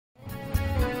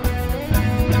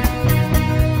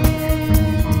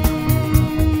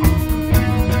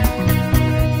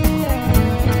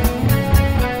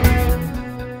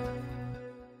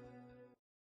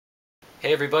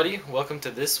Hey everybody, welcome to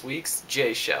this week's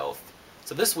J Shelf.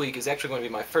 So this week is actually going to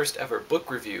be my first ever book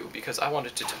review because I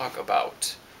wanted to talk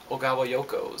about Ogawa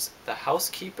Yoko's The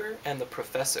Housekeeper and the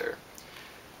Professor.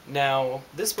 Now,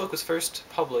 this book was first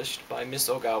published by Miss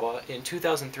Ogawa in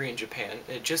 2003 in Japan.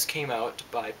 It just came out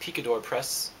by Picador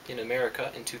Press in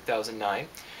America in 2009.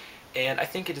 And I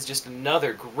think it is just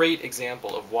another great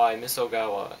example of why Miss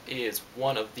Ogawa is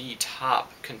one of the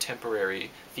top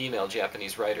contemporary female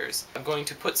Japanese writers. I'm going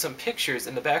to put some pictures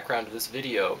in the background of this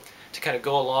video to kind of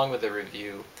go along with the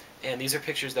review. And these are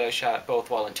pictures that I shot both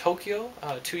while in Tokyo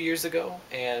 2 years ago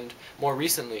and more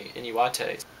recently in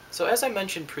Iwate. So as I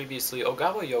mentioned previously,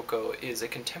 Ogawa Yoko is a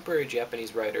contemporary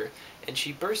Japanese writer, and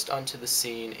she burst onto the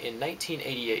scene in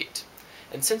 1988.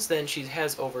 And since then, she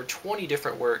has over 20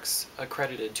 different works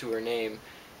accredited to her name,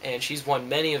 and she's won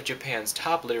many of Japan's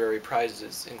top literary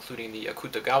prizes, including the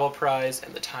Akutagawa Prize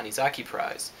and the Tanizaki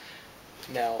Prize.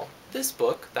 Now, this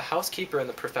book, The Housekeeper and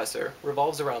the Professor,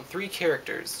 revolves around three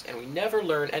characters, and we never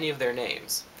learn any of their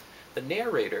names. The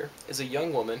narrator is a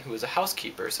young woman who is a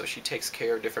housekeeper, so she takes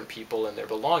care of different people and their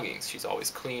belongings. She's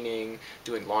always cleaning,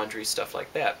 doing laundry, stuff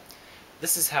like that.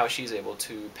 This is how she's able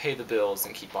to pay the bills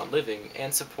and keep on living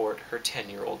and support her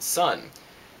 10-year-old son.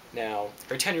 Now,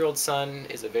 her 10-year-old son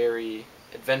is a very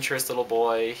adventurous little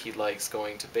boy. He likes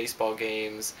going to baseball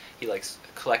games. He likes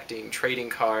collecting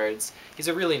trading cards. He's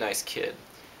a really nice kid.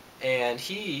 And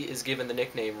he is given the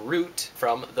nickname Root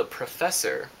from the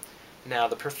Professor. Now,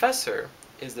 the Professor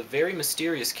is the very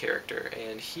mysterious character,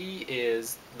 and he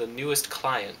is the newest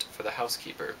client for the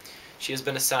housekeeper. She has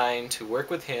been assigned to work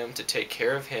with him, to take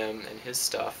care of him and his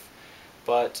stuff,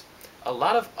 but a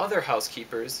lot of other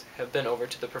housekeepers have been over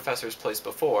to the Professor's place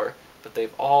before, but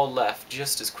they've all left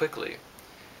just as quickly.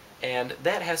 And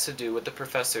that has to do with the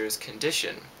Professor's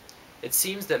condition. It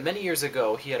seems that many years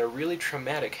ago he had a really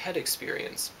traumatic head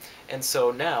experience, and so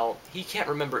now he can't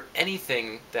remember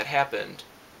anything that happened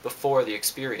before the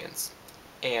experience.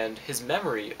 And his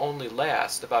memory only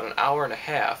lasts about an hour and a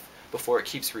half before it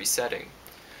keeps resetting.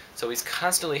 So he's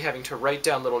constantly having to write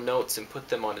down little notes and put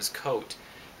them on his coat.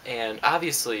 And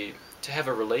obviously, to have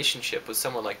a relationship with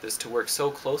someone like this, to work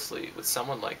so closely with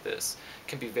someone like this,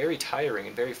 can be very tiring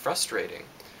and very frustrating.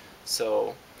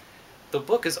 So the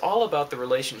book is all about the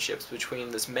relationships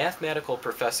between this mathematical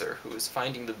professor who is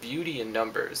finding the beauty in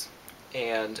numbers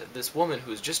and this woman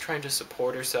who is just trying to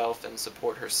support herself and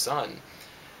support her son,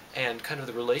 and kind of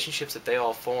the relationships that they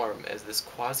all form as this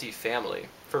quasi-family.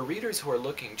 For readers who are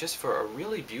looking just for a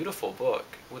really beautiful book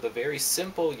with a very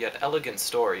simple yet elegant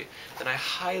story, then I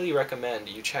highly recommend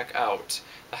you check out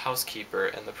The Housekeeper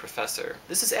and the Professor.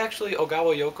 This is actually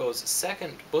Ogawa Yoko's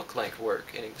second book-length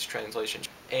work in English translation.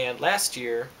 And last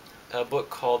year, a book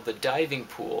called The Diving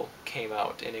Pool came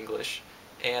out in English,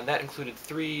 and that included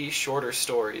 3 shorter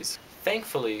stories.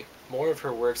 Thankfully, more of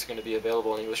her works are going to be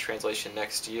available in English translation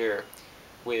next year,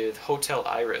 with Hotel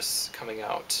Iris coming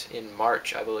out in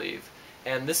March, I believe.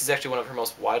 And this is actually one of her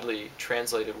most widely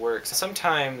translated works.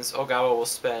 Sometimes Ogawa will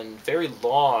spend very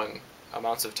long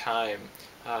amounts of time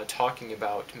talking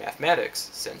about mathematics,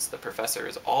 since the Professor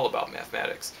is all about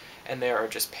mathematics. And there are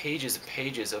just pages and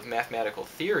pages of mathematical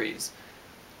theories.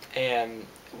 And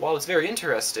while it's very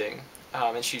interesting,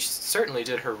 and she certainly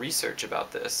did her research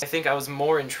about this, I think I was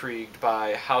more intrigued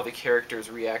by how the characters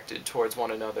reacted towards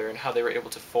one another and how they were able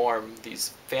to form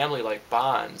these family-like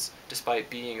bonds despite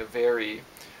being a very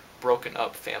broken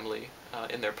up family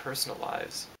in their personal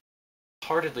lives. I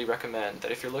heartedly recommend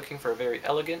that if you're looking for a very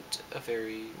elegant, a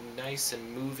very nice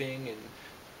and moving and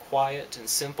quiet and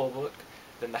simple book,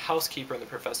 then The Housekeeper and the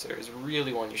Professor is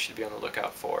really one you should be on the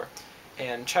lookout for.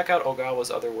 And check out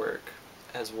Ogawa's other work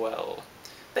as well.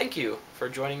 Thank you for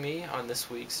joining me on this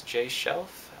week's J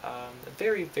Shelf. A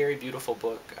very, very beautiful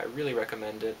book. I really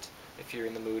recommend it if you're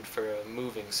in the mood for a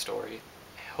moving story.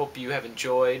 I hope you have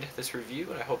enjoyed this review,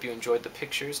 and I hope you enjoyed the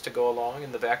pictures to go along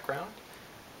in the background.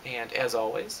 And as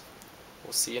always,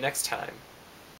 we'll see you next time.